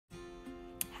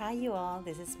Hi you all,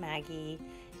 this is Maggie.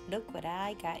 Look what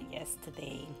I got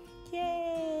yesterday.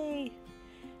 Yay!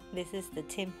 This is the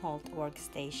Tim Holt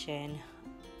workstation.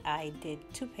 I did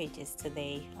 2 pages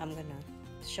today. I'm gonna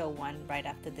show one right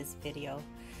after this video.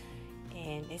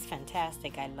 And it's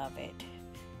fantastic, I love it.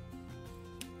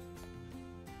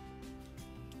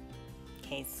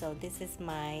 Okay, so this is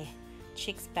my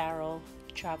Chick Sparrow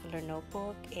Traveler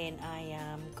notebook, and I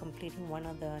am completing one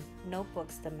of the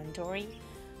notebooks, the Mandori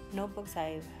notebooks.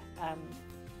 I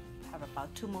have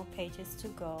about 2 more pages to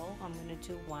go. I'm going to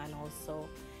do one also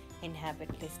and have it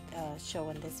show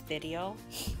in this video.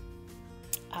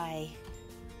 I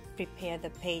prepare the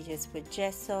pages with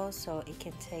gesso so it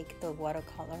can take the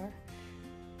watercolor.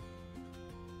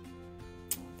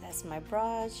 That's my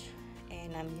brush,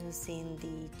 and I'm using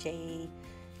the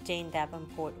Jane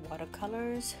Davenport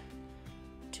watercolors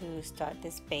to start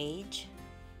this page.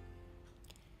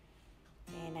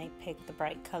 And I picked the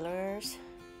bright colors,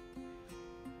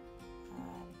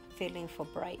 feeling for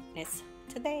brightness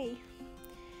today.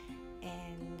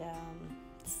 And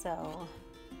so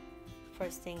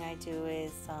first thing I do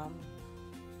is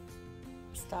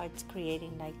start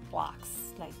creating like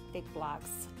blocks, like big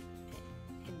blocks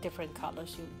in different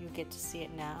colors. You get to see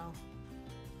it now.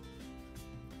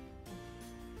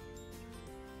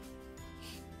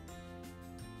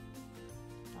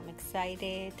 I'm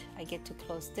excited. I get to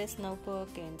close this notebook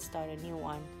and start a new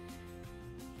one.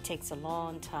 It takes a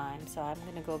long time, so I'm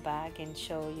gonna go back and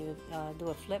show you, do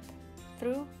a flip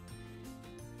through,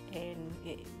 and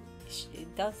it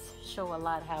does show a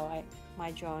lot how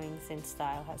my drawings and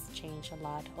style has changed a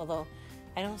lot. Although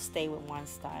I don't stay with one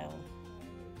style.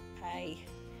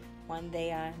 One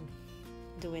day I'm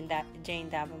doing that Jane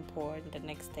Davenport, the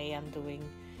next day I'm doing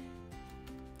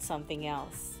something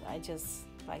else. I just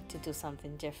like to do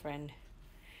something different.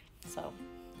 So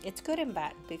it's good and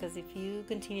bad, because if you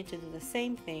continue to do the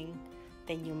same thing,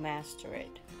 then you master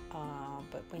it.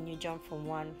 But when you jump from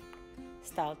one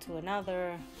style to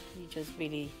another, you just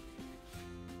really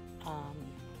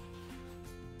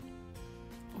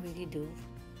do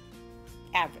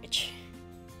average.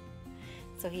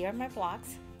 So here are my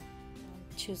blocks.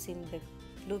 I'm choosing the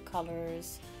blue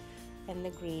colors and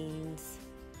the greens,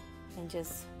 and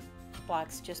just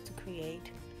blocks just to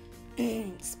create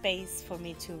space for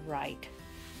me to write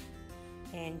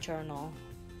and journal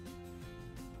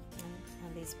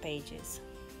on these pages.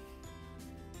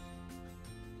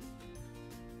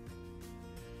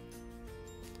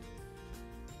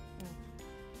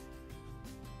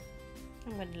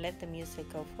 I'm going to let the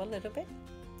music go for a little bit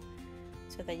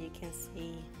so that you can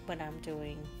see what I'm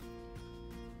doing.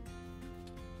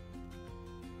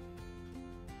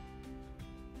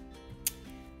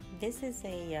 This is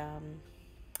a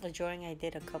drawing I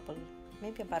did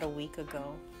maybe about a week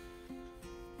ago.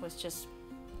 Was just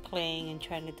playing and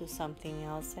trying to do something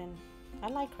else, and I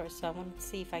like her, so I want to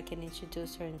see if I can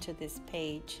introduce her into this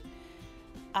page.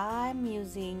 I'm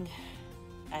using,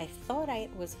 I thought I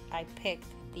picked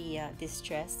the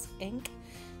Distress ink,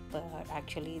 but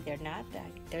actually they're not.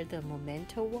 They're the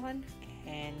Memento one,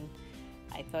 and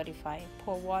I thought if I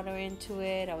pour water into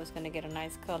it I was gonna get a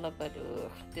nice color, but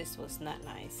this was not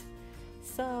nice.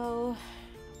 So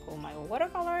I pulled my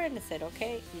watercolor and I said,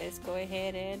 okay, let's go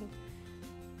ahead and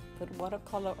put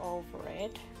watercolor over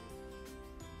it,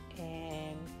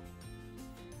 and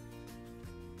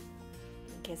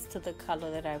it gets to the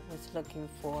color that I was looking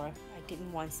for. I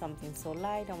didn't want something so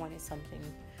light. I wanted something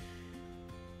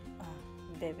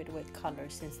vivid with color,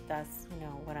 since that's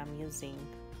what I'm using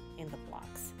in the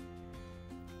blocks.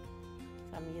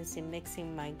 So I'm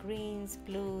mixing my greens,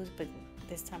 blues, but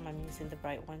this time I'm using the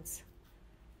bright ones,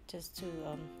 just to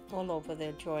all over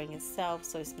the drawing itself,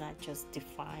 so it's not just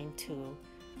defined to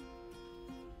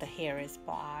the hair is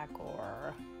black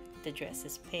or the dress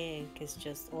is pink. It's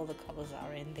just all the colors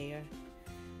are in there.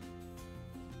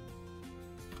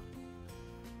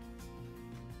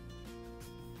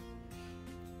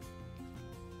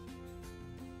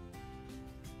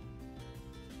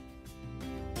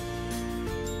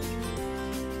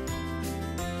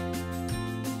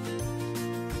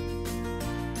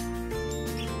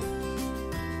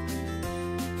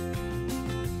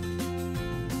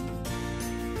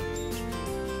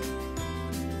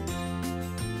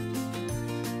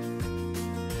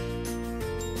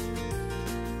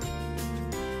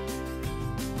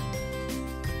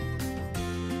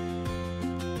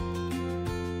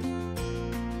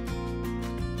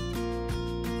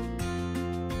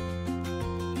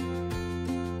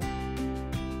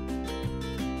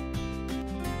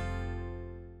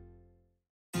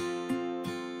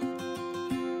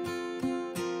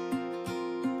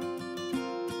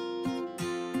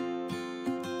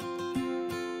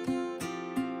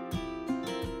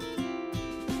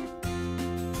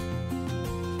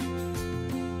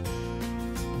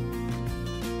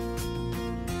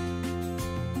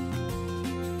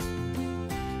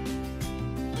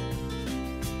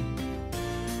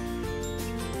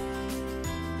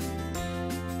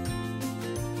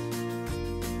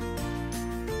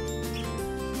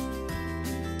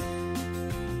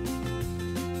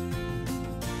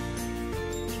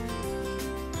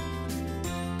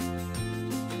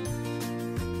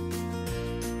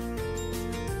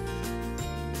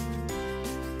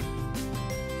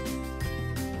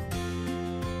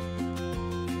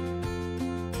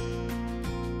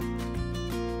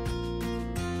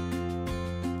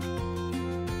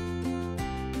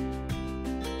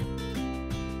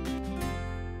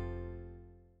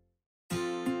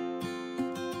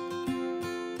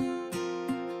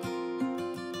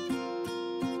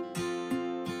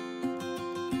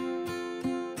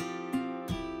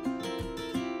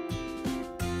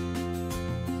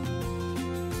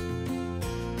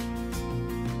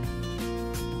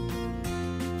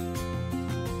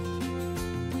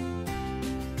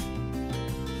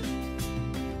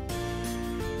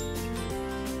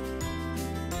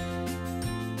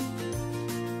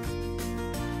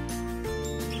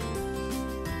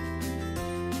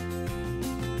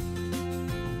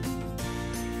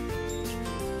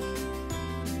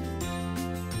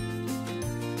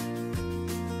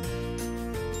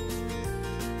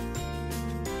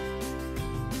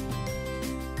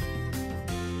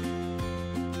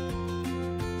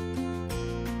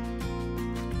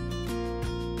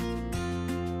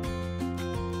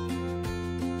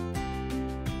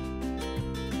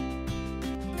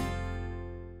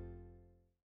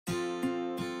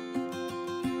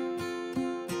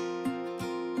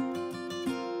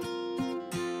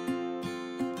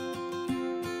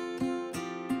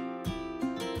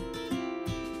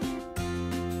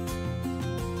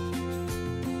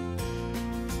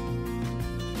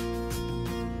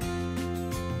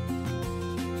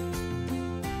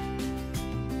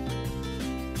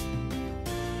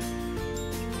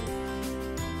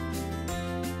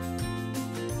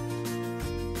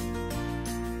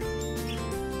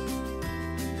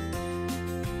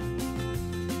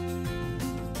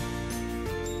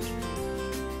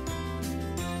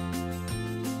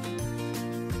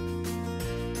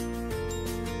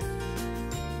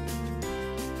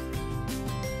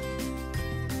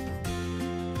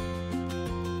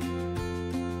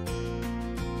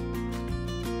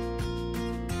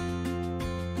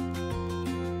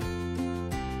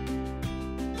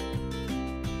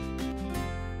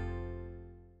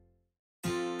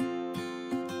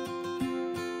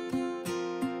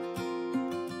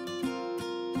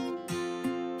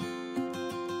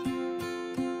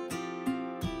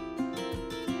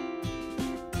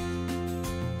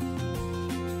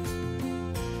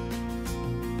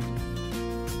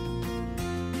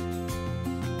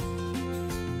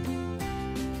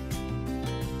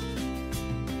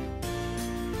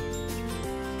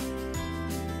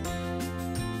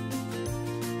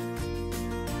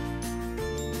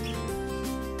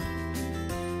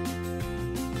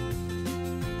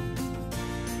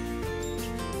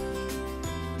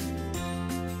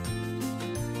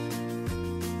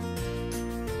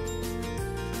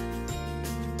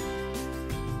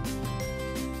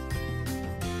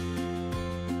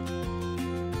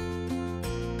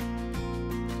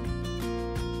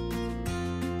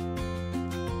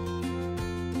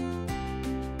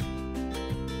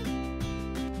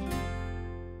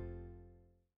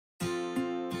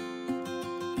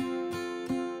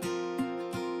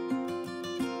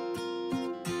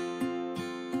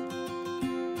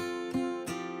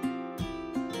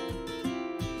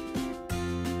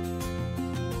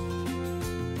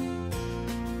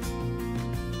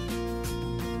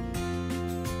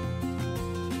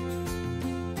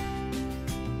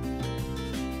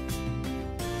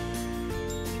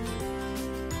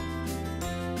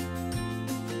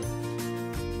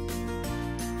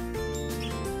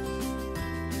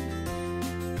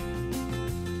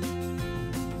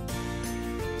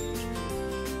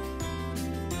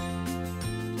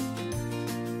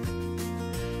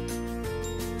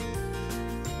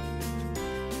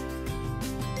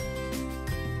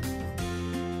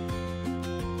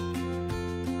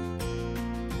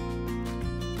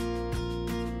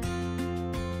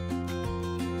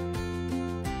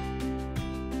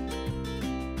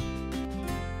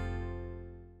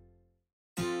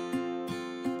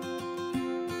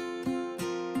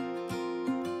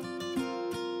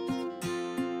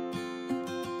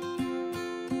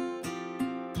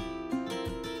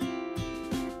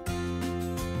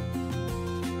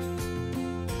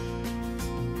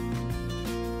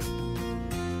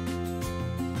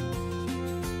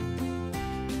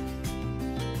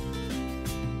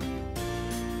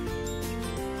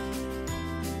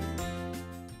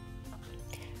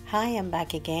 Hi, I'm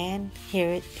back again.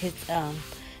 Here is a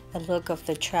look of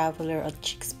the Traveler, a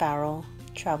Chick Sparrow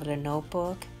Traveler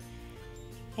notebook,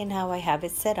 and how I have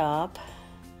it set up.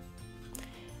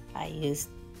 I use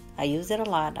it a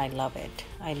lot. I love it.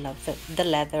 I love the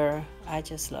leather. I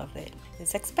just love it.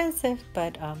 It's expensive,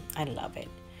 but I love it.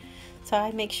 So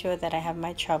I make sure that I have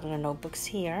my Traveler notebooks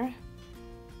here.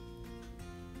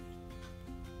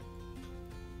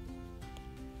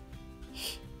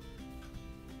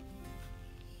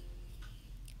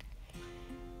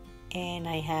 And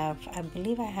I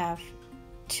believe I have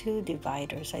 2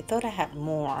 dividers. I thought I had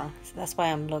more, so that's why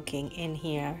I'm looking in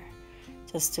here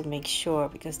just to make sure,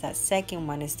 because that second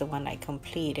one is the one I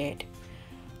completed.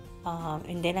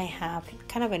 And then I have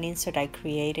kind of an insert I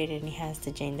created, and it has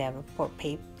the Jane Davenport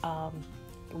paper,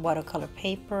 watercolor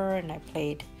paper, and I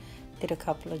did a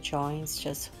couple of drawings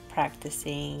just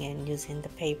practicing and using the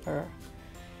paper.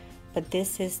 But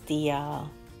this is the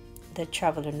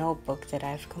Traveler notebook that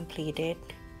I've completed.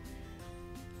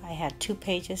 I had 2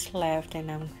 pages left,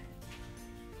 and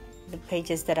the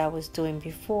pages that I was doing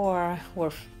before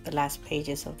were the last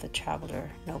pages of the Traveler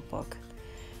notebook.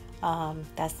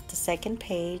 That's the second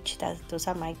page. Those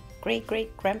are my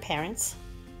great-great-grandparents.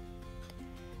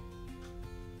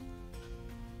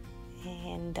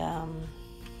 And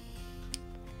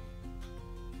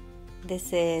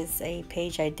this is a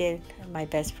page I did. My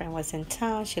best friend was in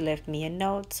town. She left me a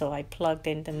note, so I plugged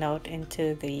in the note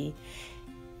into the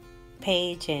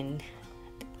page and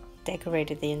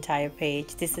decorated the entire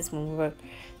page. This is when we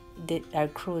did our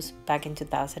cruise back in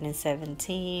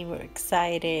 2017. We're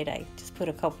excited. I just put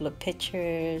a couple of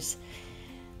pictures.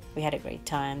 We had a great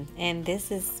time. And this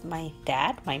is my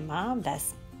dad, my mom.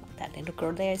 That's that little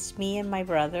girl there. It's me and my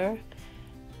brother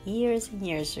years and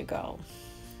years ago.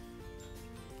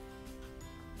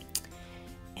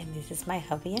 And this is my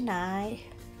hubby and I.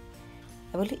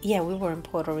 We were in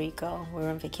Puerto Rico. We were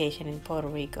on vacation in Puerto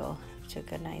Rico.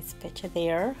 Took a nice picture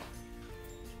there.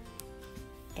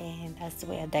 And that's the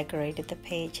way I decorated the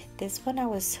page. This one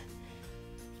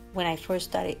when I first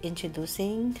started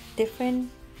introducing different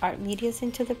art medias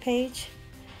into the page.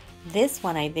 This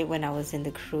one I did when I was in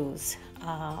the cruise.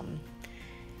 And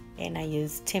I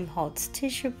used Tim Holtz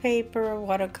tissue paper,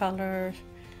 watercolor.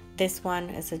 This one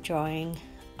is a drawing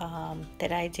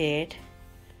that I did.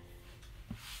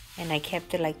 And I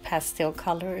kept it like pastel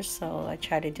colors, so I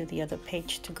tried to do the other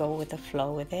page to go with the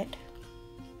flow with it.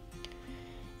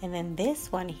 And then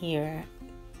this one here,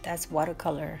 that's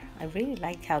watercolor. I really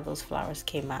liked how those flowers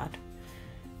came out.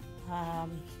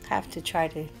 Have to try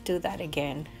to do that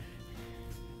again.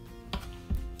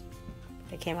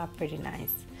 They came out pretty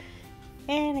nice.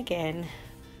 And again,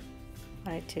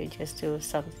 wanted to just do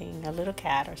something, a little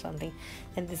cat or something.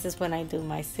 And this is when I do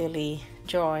my silly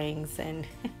drawings and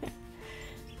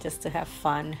just to have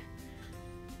fun,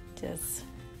 just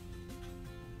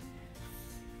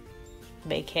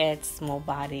big heads, small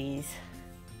bodies,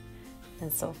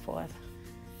 and so forth.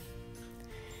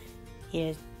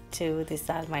 Here too, these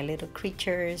are my little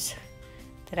creatures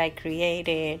that I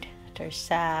created. They're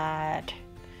sad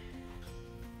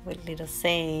with little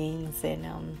sayings, and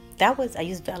I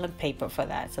used vellum paper for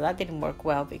that, so that didn't work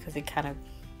well because it kind of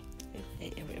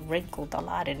it wrinkled a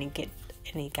lot, and it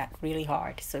got really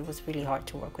hard, so it was really hard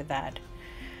to work with that.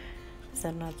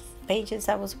 Some of the pages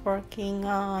I was working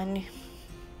on.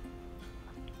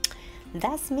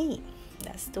 That's me.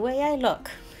 That's the way I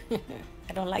look.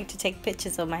 I don't like to take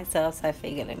pictures of myself, so I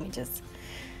figured let me just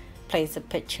place a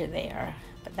picture there.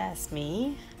 But that's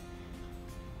me.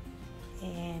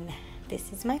 And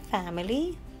this is my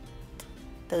family.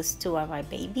 Those 2 are my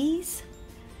babies.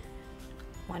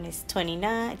 One is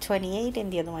 28,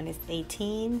 and the other one is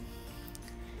 18.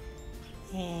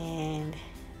 And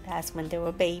that's when they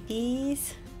were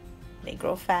babies. They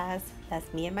grow fast.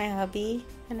 That's me and my hubby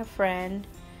and a friend.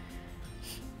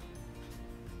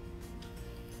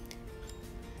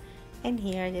 And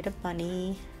here I did a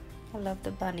bunny. I love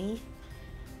the bunny.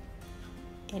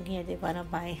 And here I did one of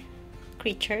my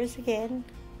creatures again.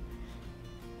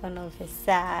 Don't know if it's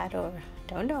sad or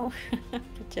don't know.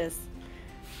 But just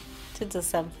to do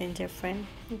something different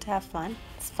and to have fun.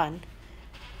 It's fun.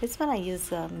 This one I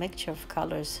use a mixture of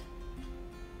colors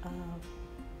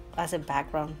as a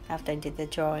background after I did the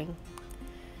drawing.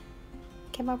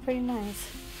 Came out pretty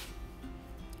nice.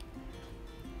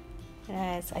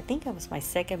 As I think it was my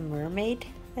second mermaid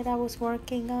that I was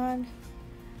working on,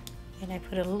 and I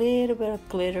put a little bit of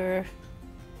glitter.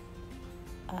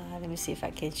 Let me see if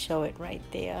I can show it right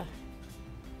there.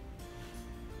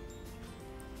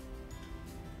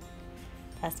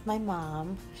 That's my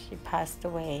mom. She passed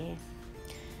away,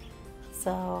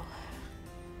 so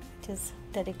just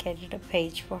dedicated a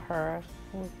page for her.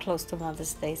 we're close to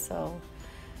Mother's Day, so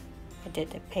I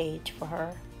did a page for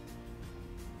her.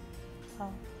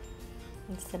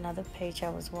 It's another page I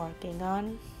was working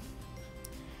on.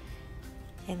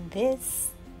 And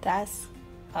that's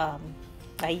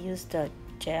I used the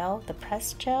gel, the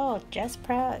press gel, or just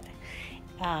press,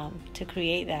 to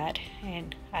create that,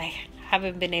 and I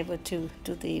haven't been able to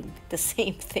do the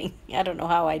same thing. I don't know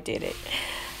how I did it.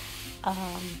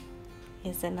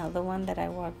 Here's another one that I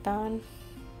worked on.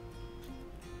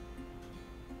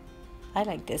 I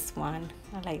like this one.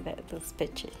 I like those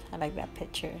pictures. I like that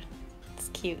picture. It's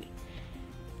cute.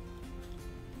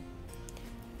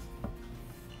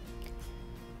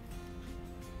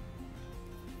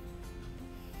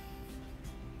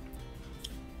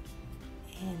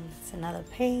 And it's another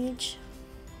page.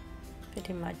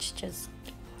 Pretty much just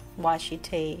washi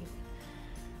tape,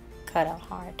 cut out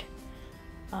heart.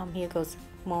 Here goes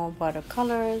more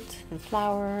watercolors and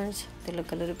flowers. They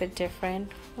look a little bit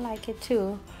different. I like it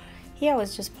too. Here I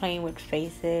was just playing with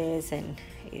faces and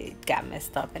it got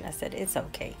messed up, and I said it's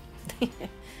okay.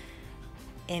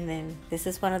 And then this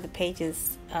is one of the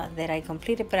pages that I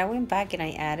completed, but I went back and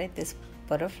I added this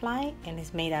butterfly, and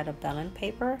it's made out of vellum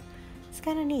paper. It's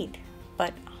kind of neat,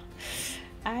 but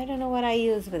I don't know what I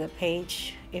use with a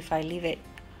page. If I leave it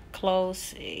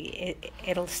close,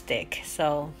 it'll stick,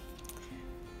 so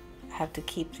I have to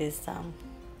keep this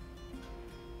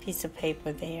piece of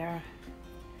paper there.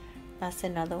 That's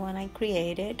another one I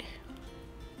created.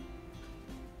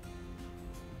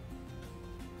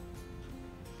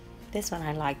 This one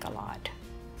I like a lot.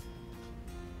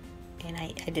 And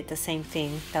I did the same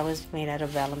thing. That was made out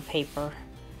of vellum paper.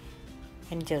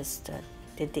 And just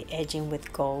did the edging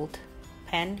with gold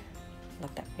pen.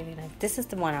 Looked that really nice. This is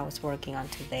the one I was working on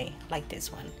today. I like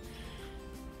this one.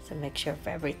 It's a mixture of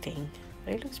everything.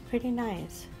 But it looks pretty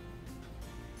nice.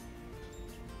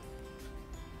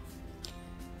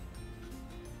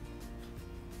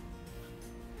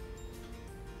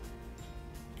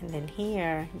 And then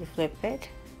here you flip it.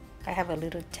 I have a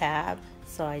little tab,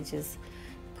 so I just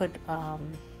put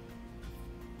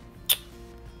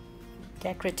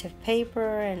decorative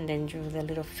paper and then drew the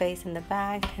little face in the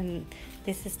back, and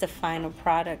this is the final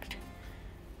product,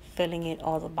 filling in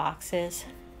all the boxes.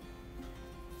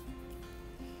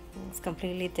 It's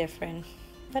completely different,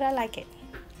 but I like it.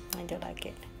 I do like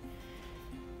it.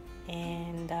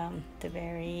 And the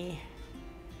very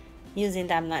using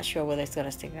that, I'm not sure whether it's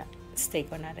gonna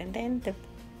stick or not. And then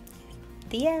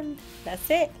the end. That's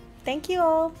it. Thank you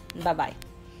all. Bye bye.